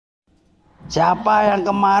Siapa yang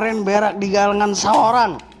kemarin berak di galengan sawah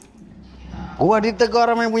orang? Gua ditegur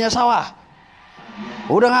sama yang punya sawah.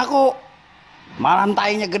 Udah ngaku, malah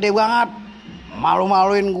tainya gede banget.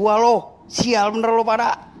 Malu-maluin gua lo. Sial bener lo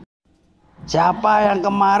pada. Siapa yang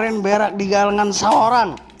kemarin berak di galengan sawah orang?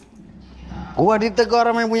 Gua ditegur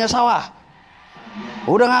sama yang punya sawah.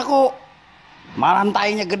 Udah ngaku, malah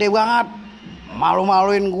tainya gede banget.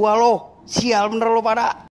 Malu-maluin gua lo. Sial bener lo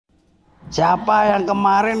pada. Siapa yang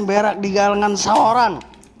kemarin berak di galengan sawah orang?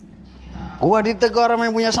 Gua ditegur sama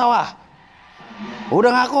yang punya sawah.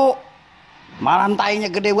 Udah ngaku, malah tainya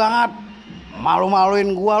gede banget.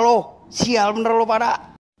 Malu-maluin gua lo. Sial bener lo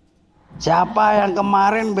pada. Siapa yang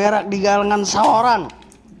kemarin berak di galengan sawah orang?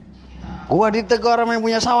 Gua ditegur sama yang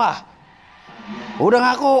punya sawah. Udah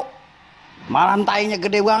ngaku, malah tainya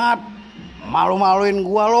gede banget. Malu-maluin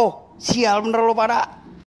gua lo. Sial bener lo pada.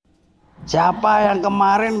 Siapa yang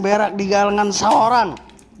kemarin berak di galengan sawah orang?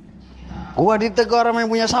 Gua ditegur sama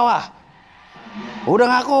yang punya sawah. Udah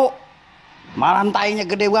ngaku, malah tainya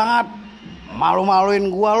gede banget.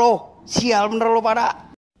 Malu-maluin gua lo. Sial bener lo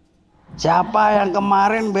pada. Siapa yang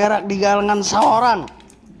kemarin berak di galengan sawah orang?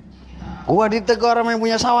 Gua ditegur sama yang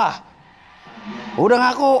punya sawah. Udah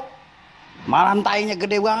ngaku, malah tainya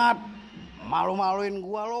gede banget. Malu-maluin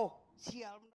gua lo. Sial.